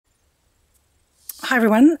Hi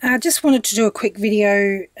everyone, I just wanted to do a quick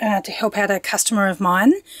video to help out a customer of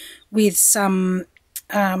mine with some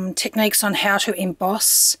techniques on how to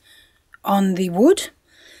emboss on the wood.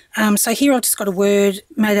 So here I've just got a word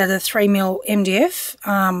made out of 3mm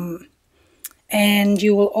MDF, and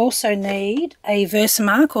you will also need a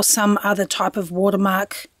Versamark or some other type of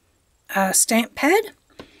watermark stamp pad,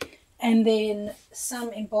 and then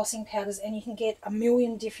some embossing powders, and you can get a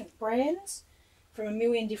million different brands from a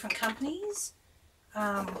million different companies.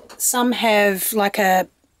 Some have like a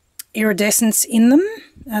iridescence in them.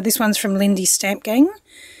 This one's from Lindy's Stamp Gang.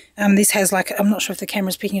 This has like, I'm not sure if the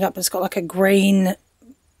camera's picking it up, but it's got like a green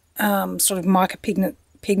sort of mica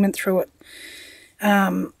pigment through it.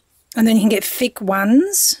 And then you can get thick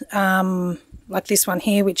ones, like this one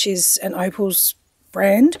here, which is an Opal's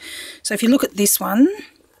brand. So if you look at this one,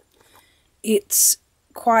 it's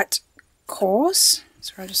quite coarse.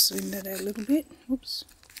 Sorry, I just zoomed that out a little bit. Whoops.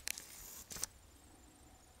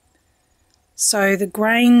 So the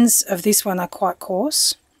grains of this one are quite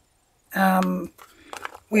coarse,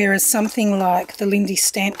 whereas something like the Lindy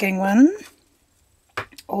Stamp Gang one,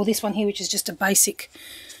 or this one here, which is just a basic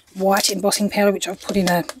white embossing powder, which I've put in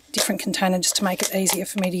a different container just to make it easier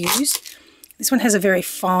for me to use. This one has a very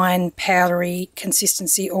fine, powdery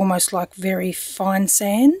consistency, almost like very fine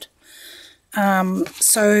sand.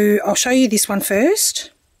 So I'll show you this one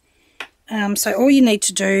first. So all you need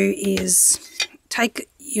to do is take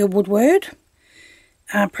your woodword,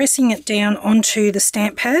 pressing it down onto the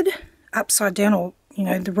stamp pad, upside down, or you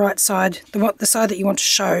know, the right side, the side that you want to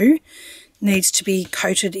show needs to be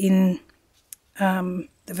coated in the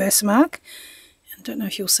Versamark. I don't know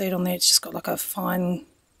if you'll see it on there, it's just got like a fine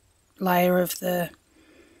layer of the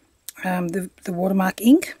watermark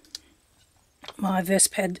ink. My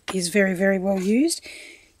Versapad is very, very well used.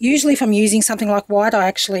 Usually if I'm using something like white, I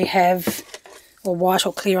actually have, or white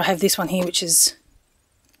or clear, I have this one here, which is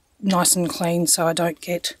nice and clean, so I don't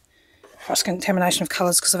get cross-contamination of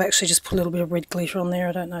colours, because I've actually just put a little bit of red glitter on there.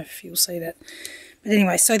 I don't know if you'll see that. But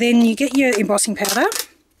anyway, so then you get your embossing powder,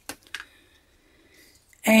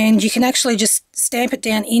 and you can actually just stamp it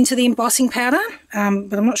down into the embossing powder,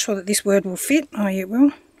 but I'm not sure that this word will fit. Oh yeah, it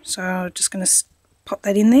will. So I'm just going to pop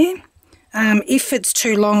that in there. If it's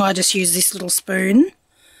too long, I just use this little spoon,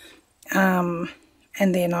 and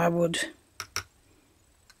then I would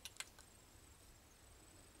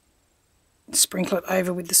sprinkle it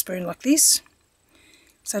over with the spoon like this.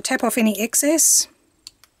 So tap off any excess,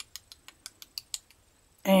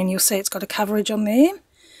 and you'll see it's got a coverage on there.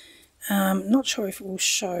 Not sure if it will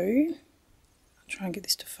show. I'll try and get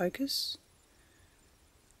this to focus.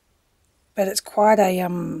 But it's quite a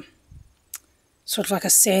sort of like a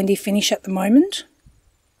sandy finish at the moment.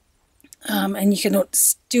 And you can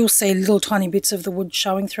still see little tiny bits of the wood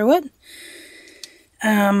showing through it.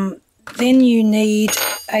 Then you need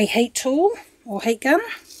a heat tool or heat gun.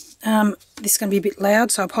 This is going to be a bit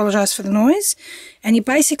loud, so I apologise for the noise. And you're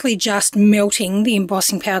basically just melting the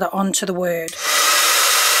embossing powder onto the word.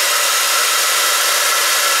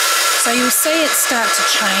 So you'll see it start to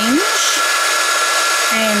change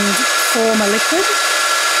and form a liquid.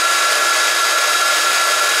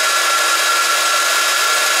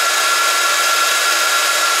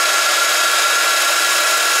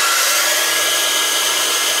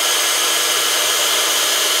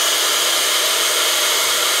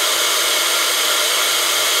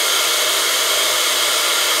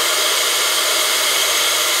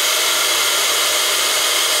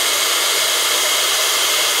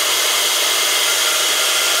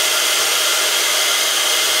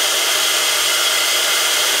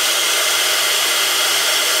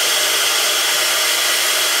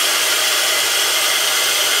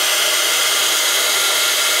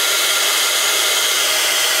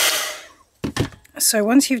 So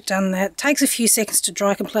once you've done that, it takes a few seconds to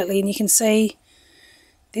dry completely, and you can see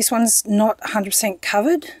this one's not 100%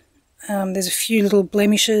 covered. There's a few little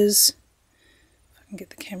blemishes. If I can get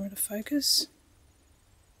the camera to focus.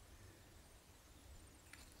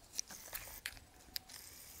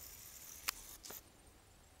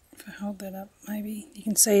 If I hold that up, maybe you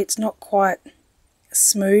can see it's not quite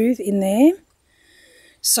smooth in there.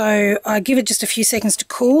 So I give it just a few seconds to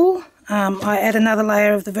cool. I add another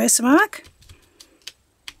layer of the Versamark.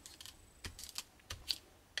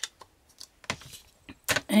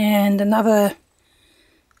 And another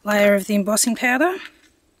layer of the embossing powder.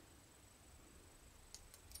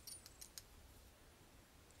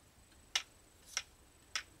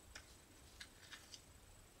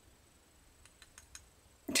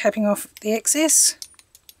 Tapping off the excess.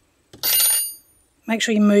 Make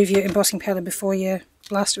sure you move your embossing powder before you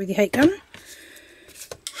blast it with your heat gun.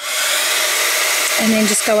 And then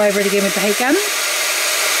just go over it again with the heat gun.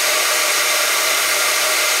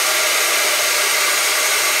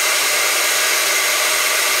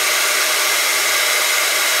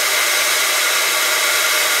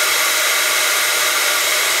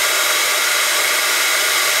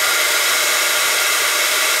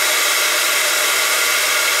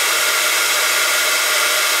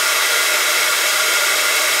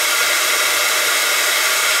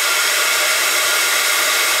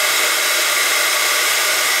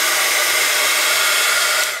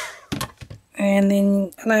 and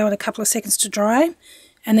then allow it a couple of seconds to dry,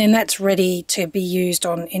 and then that's ready to be used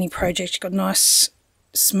on any project. You've got a nice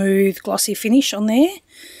smooth glossy finish on there.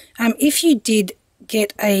 If you did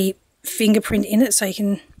get a fingerprint in it, so you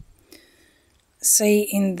can see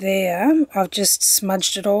in there, I've just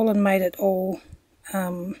smudged it all and made it all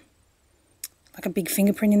like a big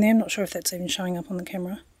fingerprint in there. I'm not sure if that's even showing up on the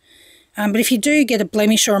camera. But if you do get a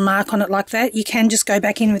blemish or a mark on it like that, you can just go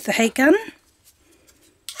back in with the heat gun,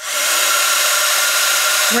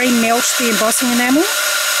 remelt the embossing enamel,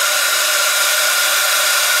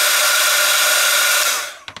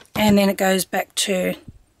 and then it goes back to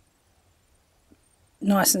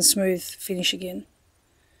nice and smooth finish again.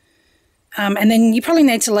 And then you probably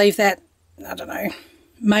need to leave that, I don't know,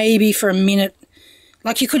 maybe for a minute.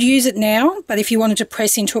 Like, you could use it now, but if you wanted to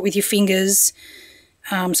press into it with your fingers,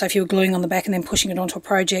 so if you were gluing on the back and then pushing it onto a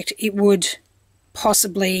project, it would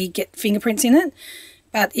possibly get fingerprints in it.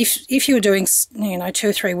 But if you were doing, you know, 2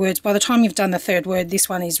 or 3 words, by the time you've done the 3rd word, this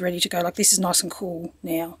one is ready to go. Like, this is nice and cool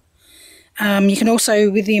now. You can also,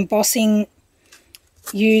 with the embossing,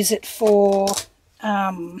 use it for,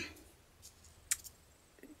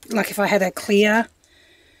 like if I had a clear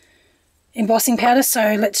embossing powder.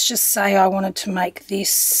 So let's just say I wanted to make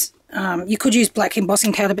this, you could use black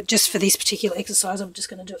embossing powder, but just for this particular exercise I'm just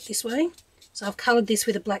going to do it this way. So I've coloured this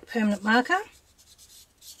with a black permanent marker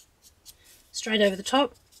straight over the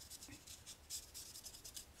top.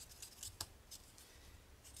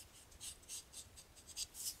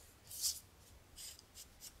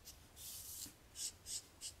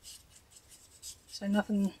 So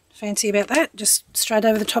nothing fancy about that, just straight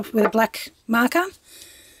over the top with a black marker.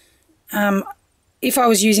 If I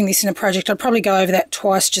was using this in a project, I'd probably go over that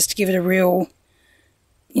twice just to give it a real,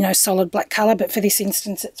 you know, solid black colour, but for this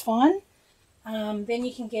instance it's fine. Then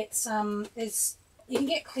you can get some, you can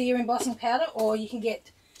get clear embossing powder, or you can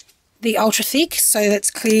get the ultra thick, so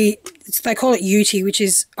that's clear, they call it UT, which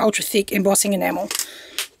is ultra thick embossing enamel.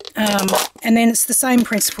 And then it's the same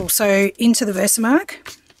principle, so into the Versamark.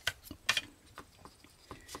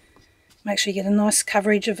 Make sure you get a nice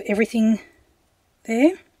coverage of everything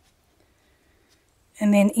there.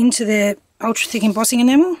 And then into the ultra thick embossing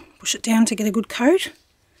enamel, push it down to get a good coat.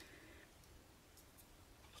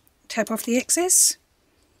 Tap off the excess.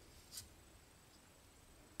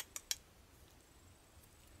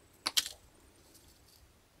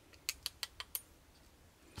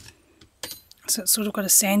 So it's sort of got a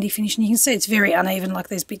sandy finish, and you can see it's very uneven, like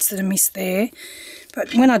there's bits that are missed there.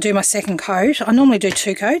 But when I do my 2nd coat, I normally do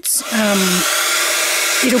 2 coats,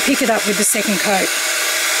 it'll pick it up with the 2nd coat.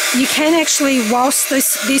 You can actually, whilst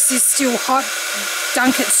this is still hot,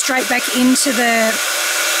 dunk it straight back into the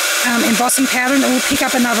embossing powder, and it will pick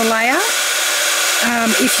up another layer.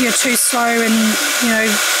 If you're too slow and, you know,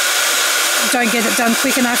 don't get it done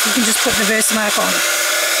quick enough, you can just put the Versamark on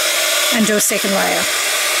and do a 2nd layer.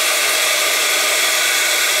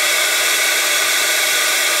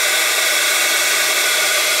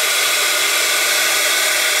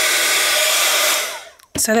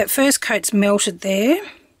 So that first coat's melted there,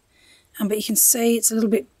 but you can see it's a little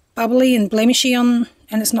bit bubbly and blemishy on,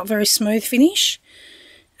 and it's not very smooth finish.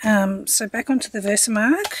 So back onto the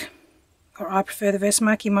Versamark, or I prefer the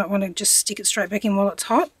Versamark. You might want to just stick it straight back in while it's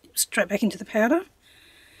hot, straight back into the powder.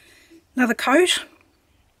 Another coat,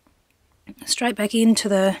 straight back into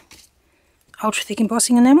the ultra thick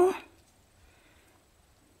embossing enamel.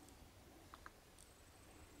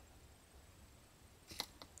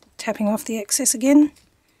 Tapping off the excess again.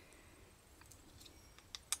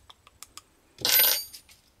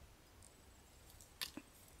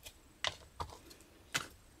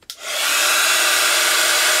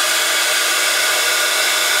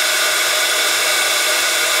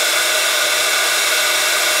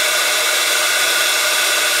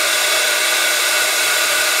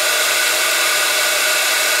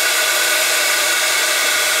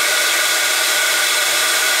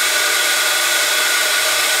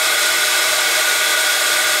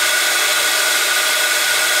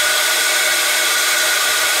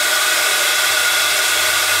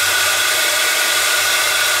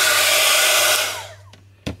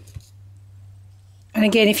 And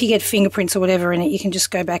again, if you get fingerprints or whatever in it, you can just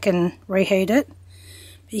go back and reheat it.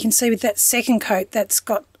 But you can see with that 2nd coat, that's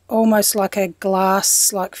got almost like a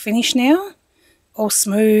glass-like finish now, all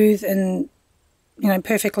smooth and, you know,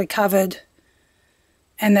 perfectly covered,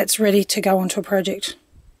 and that's ready to go onto a project.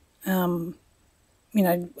 You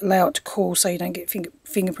know, allow it to cool so you don't get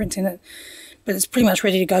fingerprints in it, but it's pretty much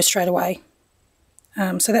ready to go straight away.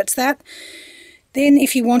 So that's that. Then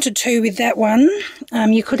if you wanted to with that one,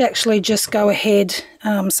 you could actually just go ahead,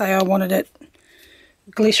 say I wanted it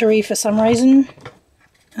glittery for some reason.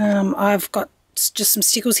 I've got just some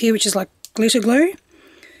stickles here, which is like glitter glue,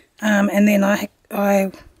 and then I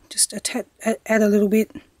just add a little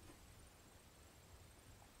bit,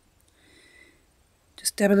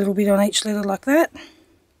 just dab a little bit on each letter like that.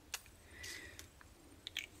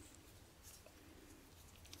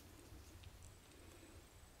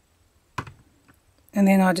 And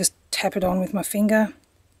then I just tap it on with my finger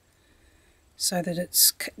so that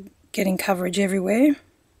it's getting coverage everywhere.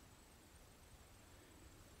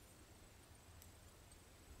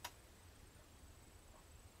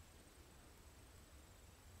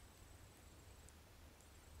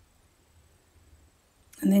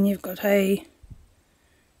 And then you've got a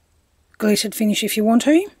glittered finish if you want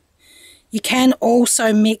to. You can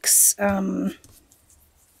also mix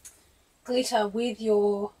glitter with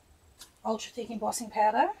your ultra thick embossing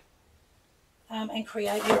powder and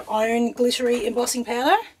create your own glittery embossing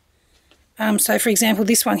powder. So for example,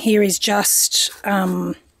 this one here is just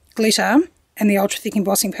glitter and the ultra thick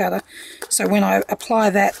embossing powder. So when I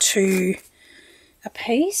apply that to a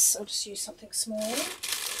piece, I'll just use something small.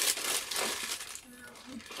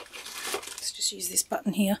 Let's just use this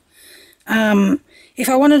button here. If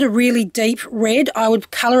I wanted a really deep red, I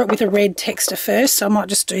would colour it with a red texture first, so I might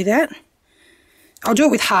just do that. I'll do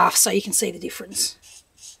it with half so you can see the difference.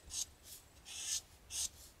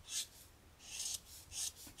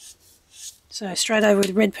 So straight over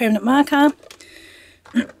with red permanent marker,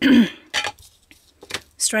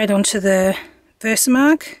 straight onto the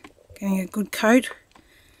Versamark, getting a good coat,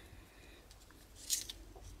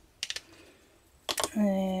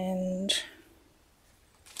 and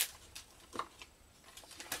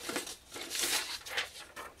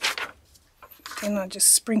then I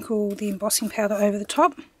just sprinkle the embossing powder over the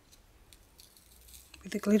top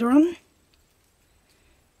with the glitter on.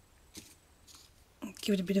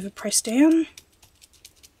 Give it a bit of a press down.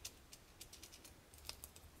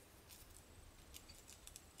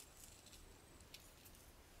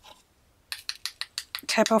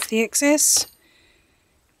 Tap off the excess.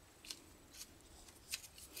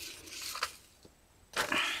 Put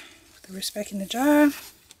the rest back in the jar.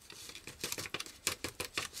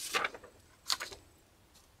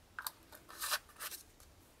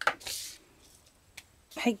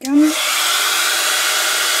 Heat gun.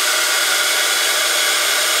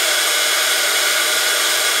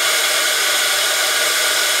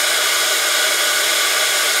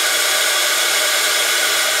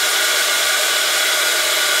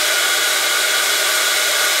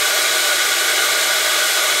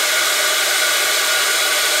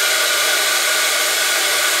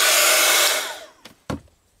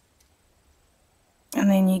 And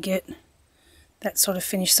then you get that sort of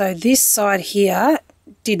finish. So this side here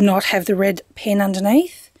did not have the red pen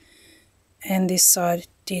underneath, and this side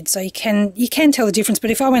did. So you can tell the difference,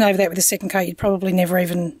 but if I went over that with a second coat, you'd probably never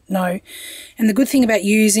even know. And the good thing about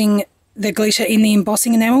using the glitter in the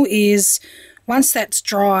embossing enamel is once that's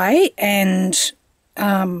dry and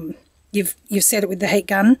you've set it with the heat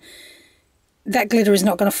gun, that glitter is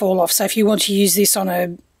not going to fall off. So if you want to use this on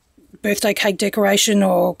a birthday cake decoration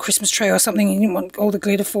or Christmas tree or something, you didn't want all the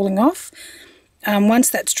glitter falling off, once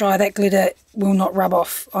that's dry, that glitter will not rub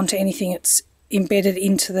off onto anything. It's embedded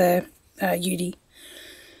into the UD.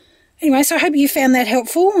 Anyway, so I hope you found that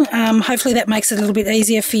helpful. Hopefully that makes it a little bit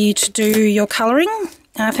easier for you to do your colouring.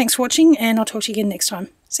 Thanks for watching, and I'll talk to you again next time.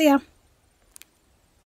 See ya.